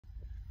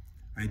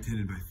I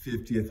attended my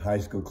 50th high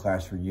school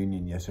class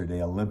reunion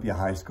yesterday, Olympia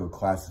High School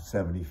class of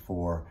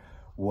 74.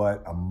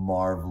 What a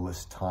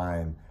marvelous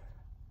time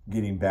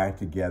getting back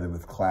together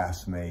with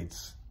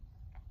classmates,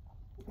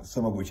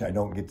 some of which I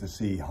don't get to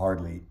see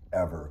hardly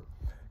ever.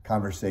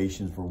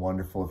 Conversations were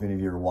wonderful. If any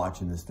of you are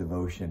watching this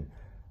devotion,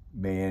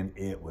 man,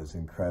 it was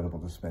incredible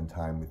to spend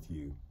time with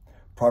you.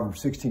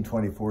 Proverbs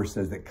 16:24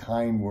 says that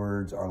kind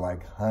words are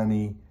like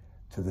honey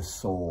to the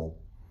soul.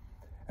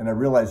 And I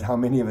realized how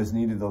many of us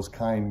needed those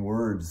kind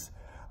words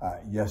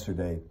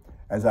yesterday.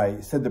 As I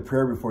said the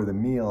prayer before the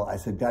meal, I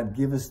said, God,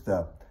 give us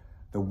the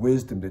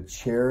wisdom to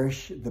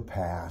cherish the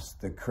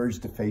past, the courage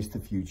to face the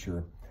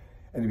future,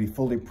 and to be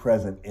fully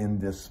present in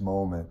this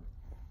moment.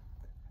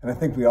 And I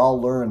think we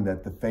all learned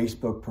that the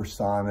Facebook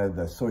persona,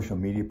 the social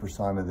media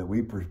persona that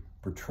we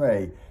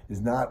portray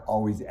is not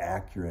always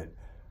accurate.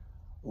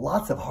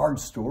 Lots of hard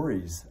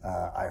stories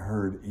I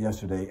heard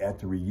yesterday at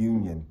the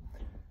reunion.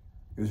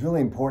 It was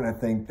really important, I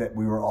think, that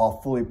we were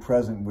all fully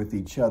present with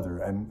each other,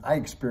 and I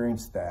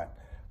experienced that.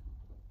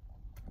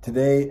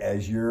 Today,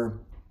 as you're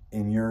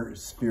in your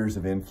spheres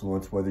of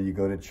influence, whether you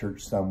go to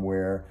church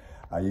somewhere,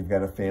 you've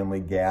got a family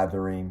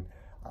gathering,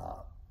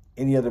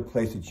 any other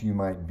place that you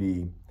might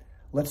be,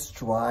 let's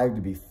strive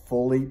to be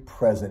fully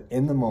present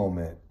in the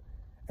moment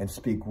and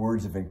speak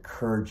words of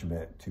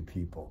encouragement to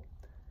people.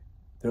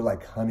 They're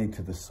like honey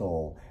to the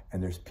soul,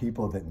 and there's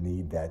people that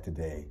need that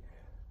today.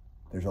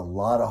 There's a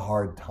lot of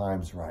hard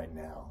times right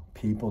now.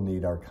 People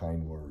need our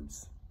kind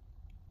words.